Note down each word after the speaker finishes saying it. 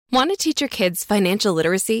Want to teach your kids financial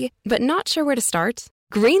literacy, but not sure where to start?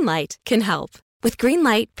 Greenlight can help. With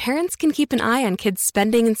Greenlight, parents can keep an eye on kids'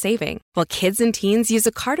 spending and saving, while kids and teens use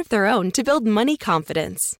a card of their own to build money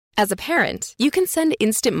confidence. As a parent, you can send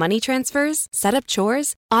instant money transfers, set up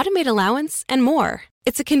chores, automate allowance, and more.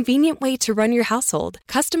 It's a convenient way to run your household,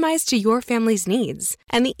 customized to your family's needs,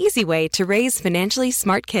 and the easy way to raise financially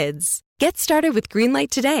smart kids. Get started with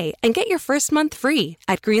Greenlight today and get your first month free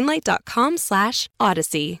at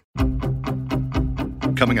greenlight.com/Odyssey.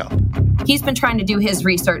 Coming up. He's been trying to do his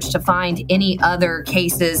research to find any other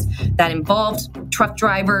cases that involved truck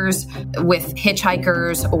drivers with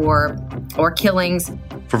hitchhikers or killings.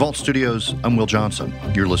 For Vault Studios, I'm Will Johnson.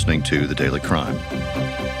 You're listening to The Daily Crime.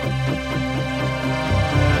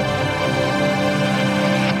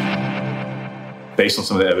 Based on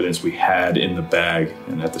some of the evidence we had in the bag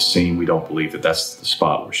and at the scene, we don't believe that that's the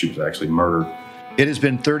spot where she was actually murdered. It has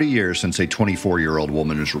been 30 years since a 24-year-old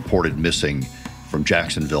woman was reported missing from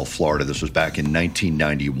Jacksonville, Florida. This was back in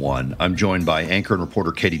 1991. I'm joined by anchor and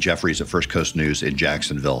reporter Katie Jeffries at First Coast News in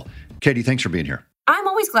Jacksonville. Katie, thanks for being here. I'm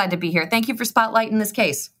always glad to be here. Thank you for spotlighting this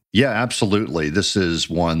case. Yeah, absolutely. This is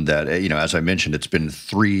one that, as I mentioned, it's been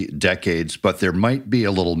 3 decades, but there might be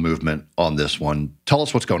a little movement on this one. Tell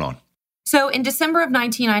us what's going on. So in December of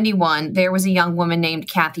 1991, there was a young woman named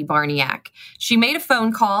Kathy Barniak. She made a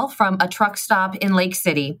phone call from a truck stop in Lake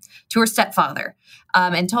City to her stepfather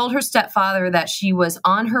and told her stepfather that she was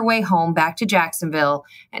on her way home back to Jacksonville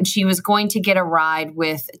and she was going to get a ride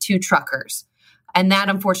with 2 truckers. And that,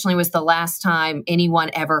 unfortunately, was the last time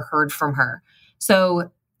anyone ever heard from her.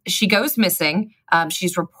 So she goes missing.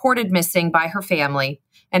 She's reported missing by her family.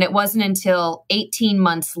 And it wasn't until 18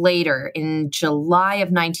 months later, in July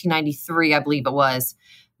of 1993, I believe it was,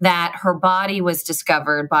 that her body was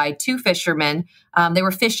discovered by 2 fishermen. They were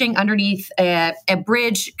fishing underneath a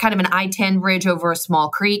bridge, kind of an I-10 bridge over a small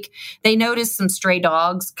creek. They noticed some stray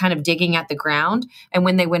dogs kind of digging at the ground. And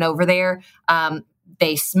when they went over there,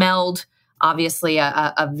 they smelled, obviously,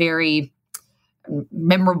 a very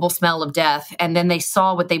memorable smell of death. And then they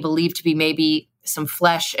saw what they believed to be maybe some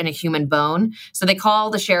flesh and a human bone. So they call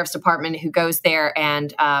the sheriff's department, who goes there,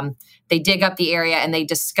 and they dig up the area and they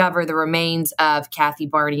discover the remains of Kathy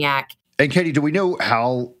Barniak. And Katie, do we know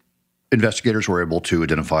how investigators were able to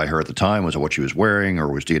identify her at the time? Was it what she was wearing,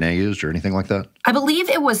 or was DNA used or anything like that? I believe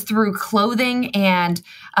it was through clothing, and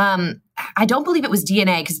I don't believe it was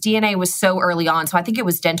DNA because DNA was so early on. So I think it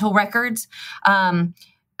was dental records.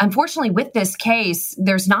 Unfortunately, with this case,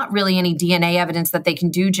 there's not really any DNA evidence that they can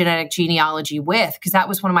do genetic genealogy with, because that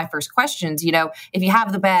was one of my first questions. If you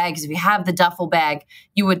have the bags, if you have the duffel bag,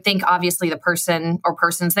 you would think obviously the person or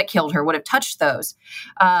persons that killed her would have touched those.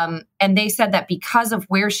 And they said that because of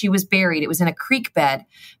where she was buried, it was in a creek bed,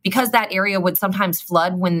 because that area would sometimes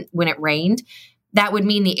flood when it rained. That would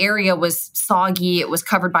mean the area was soggy, it was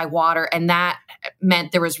covered by water, and that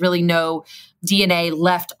meant there was really no DNA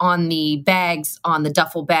left on the bags, on the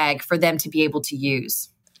duffel bag, for them to be able to use.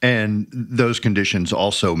 And those conditions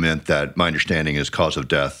also meant that, my understanding is, cause of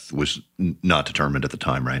death was not determined at the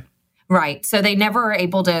time, right? Right. So they never were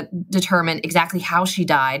able to determine exactly how she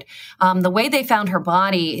died. The way they found her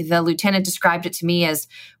body, the lieutenant described it to me as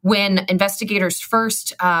when investigators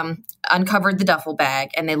first uncovered the duffel bag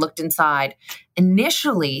and they looked inside,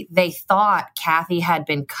 initially they thought Kathy had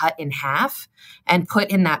been cut in half and put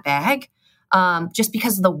in that bag. Just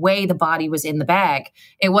because of the way the body was in the bag.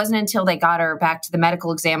 It wasn't until they got her back to the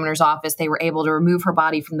medical examiner's office, they were able to remove her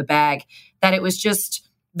body from the bag, that it was just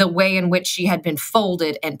the way in which she had been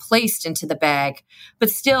folded and placed into the bag. But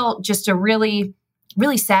still, just a really,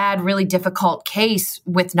 really sad, really difficult case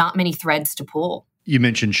with not many threads to pull. You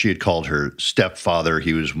mentioned she had called her stepfather.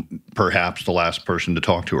 He was perhaps the last person to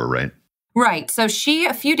talk to her, right? Right. So she,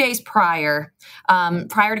 a few days prior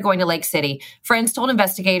to going to Lake City, friends told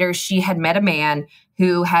investigators she had met a man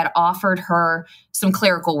who had offered her some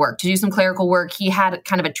clerical work, to do some clerical work. He had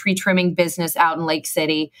kind of a tree trimming business out in Lake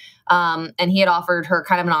City, and he had offered her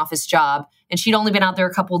kind of an office job. And she'd only been out there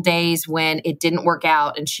a couple of days when it didn't work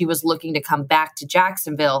out, and she was looking to come back to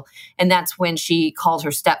Jacksonville. And that's when she called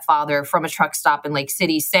her stepfather from a truck stop in Lake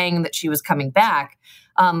City saying that she was coming back.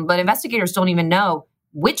 But investigators don't even know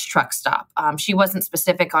which truck stop. She wasn't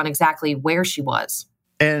specific on exactly where she was.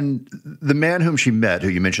 And the man whom she met, who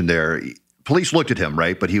you mentioned there, police looked at him,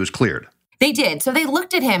 right? But he was cleared. They did. So they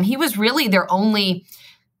looked at him. He was really their only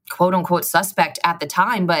quote unquote suspect at the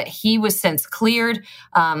time, but he was since cleared.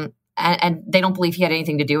 And they don't believe he had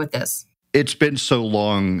anything to do with this. It's been so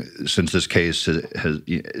long since this case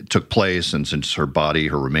took place and since her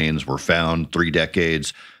remains were found, 3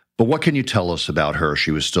 decades. But what can you tell us about her?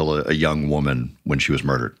 She was still a young woman when she was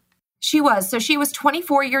murdered. She was. So she was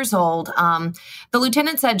 24 years old. The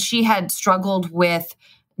lieutenant said she had struggled with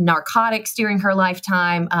narcotics during her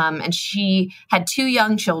lifetime, and she had 2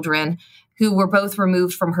 young children who were both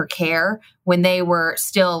removed from her care when they were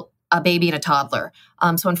still a baby and a toddler.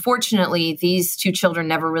 So unfortunately, these 2 children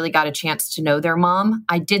never really got a chance to know their mom.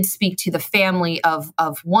 I did speak to the family of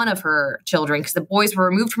one of her children because the boys were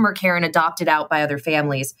removed from her care and adopted out by other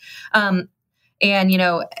families. And,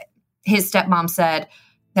 his stepmom said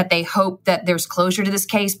that they hope that there's closure to this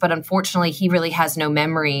case, but unfortunately, he really has no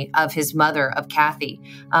memory of his mother, of Kathy.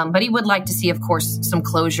 But he would like to see, of course, some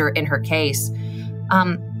closure in her case.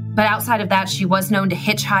 But outside of that, she was known to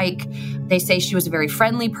hitchhike. They say she was a very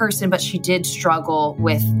friendly person, but she did struggle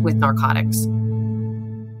with narcotics.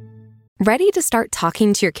 Ready to start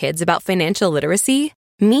talking to your kids about financial literacy?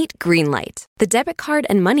 Meet Greenlight, the debit card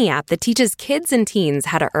and money app that teaches kids and teens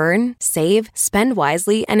how to earn, save, spend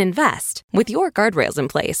wisely, and invest with your guardrails in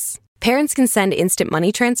place. Parents can send instant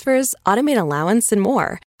money transfers, automate allowance, and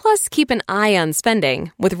more. Plus, keep an eye on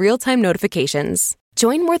spending with real-time notifications.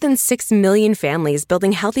 Join more than 6 million families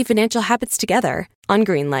building healthy financial habits together on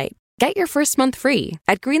Greenlight. Get your first month free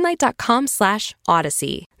at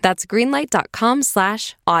greenlight.com/Odyssey. That's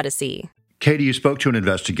greenlight.com/Odyssey. Katie, you spoke to an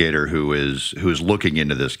investigator who is looking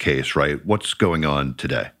into this case, right? What's going on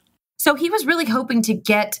today? So he was really hoping to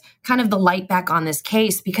get kind of the light back on this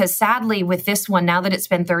case because sadly with this one, now that it's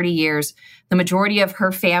been 30 years, the majority of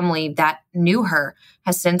her family that knew her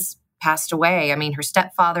has since passed away. I mean, her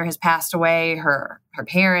stepfather has passed away, her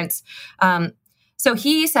parents. So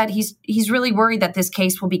he said he's really worried that this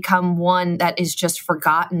case will become one that is just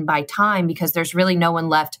forgotten by time because there's really no one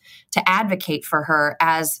left to advocate for her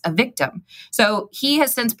as a victim. So he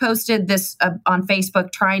has since posted this on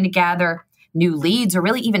Facebook trying to gather new leads or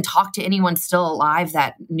really even talk to anyone still alive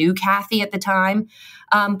that knew Kathy at the time.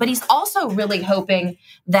 But he's also really hoping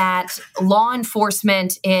that law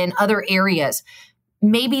enforcement in other areas,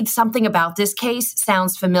 maybe something about this case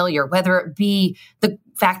sounds familiar, whether it be the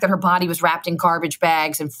fact that her body was wrapped in garbage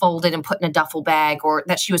bags and folded and put in a duffel bag, or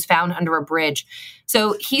that she was found under a bridge.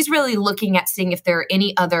 So he's really looking at seeing if there are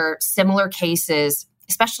any other similar cases,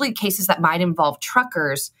 especially cases that might involve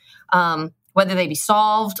truckers, whether they be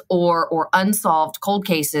solved or unsolved cold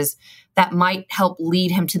cases that might help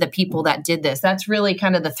lead him to the people that did this. That's really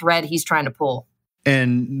kind of the thread he's trying to pull.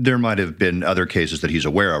 And there might have been other cases that he's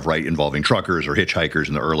aware of, right, involving truckers or hitchhikers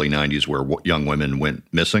in the early 90s where young women went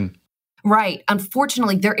missing? Right.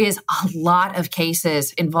 Unfortunately, there is a lot of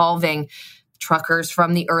cases involving truckers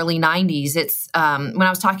from the early 90s. It's when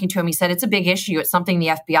I was talking to him, he said it's a big issue. It's something the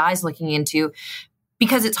FBI is looking into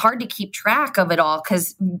because it's hard to keep track of it all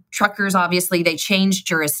because truckers, obviously, they change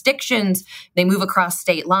jurisdictions, they move across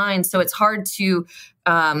state lines. So it's hard to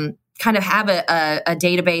kind of have a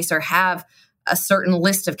database or have a certain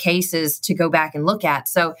list of cases to go back and look at.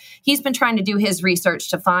 So he's been trying to do his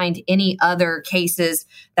research to find any other cases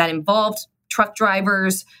that involved truck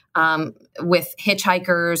drivers with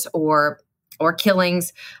hitchhikers or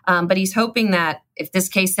killings. But he's hoping that if this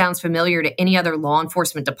case sounds familiar to any other law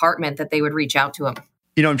enforcement department, that they would reach out to him.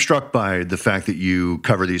 You know, I'm struck by the fact that you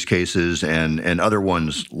cover these cases and other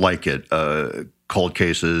ones like it, cold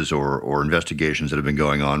cases or investigations that have been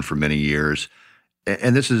going on for many years.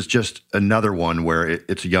 And this is just another one where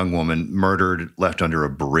it's a young woman murdered, left under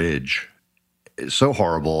a bridge. It's so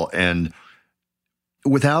horrible. And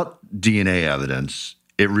without DNA evidence,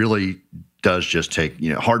 it really does just take,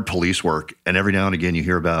 hard police work. And every now and again, you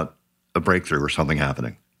hear about a breakthrough or something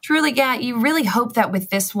happening. Truly, yeah. You really hope that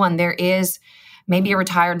with this one, there is maybe a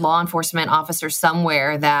retired law enforcement officer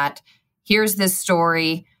somewhere that hears this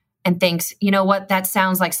story and thinks, you know what, that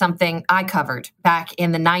sounds like something I covered back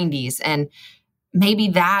in the 90s. And maybe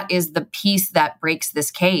that is the piece that breaks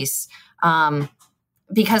this case.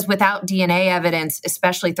 Because without DNA evidence,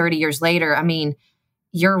 especially 30 years later, I mean,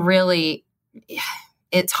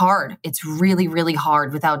 it's hard. It's really, really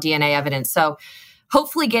hard without DNA evidence. So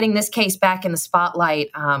hopefully getting this case back in the spotlight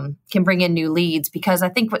can bring in new leads, because I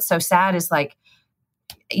think what's so sad is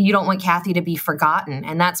you don't want Kathy to be forgotten.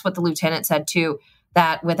 And that's what the lieutenant said too,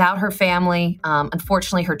 that without her family,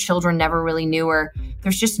 unfortunately, her children never really knew her.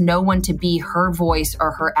 There's just no one to be her voice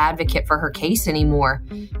or her advocate for her case anymore.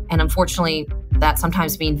 And unfortunately, that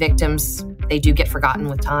sometimes means victims, they do get forgotten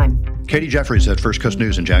with time. Katie Jeffries at First Coast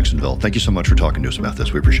News in Jacksonville. Thank you so much for talking to us about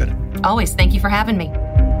this. We appreciate it. Always. Thank you for having me.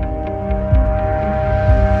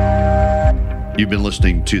 You've been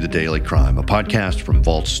listening to The Daily Crime, a podcast from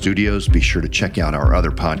Vault Studios. Be sure to check out our other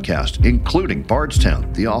podcasts, including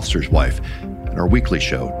Bardstown, The Officer's Wife, and our weekly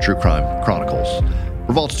show, True Crime Chronicles.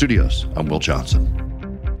 For Vault Studios, I'm Will Johnson.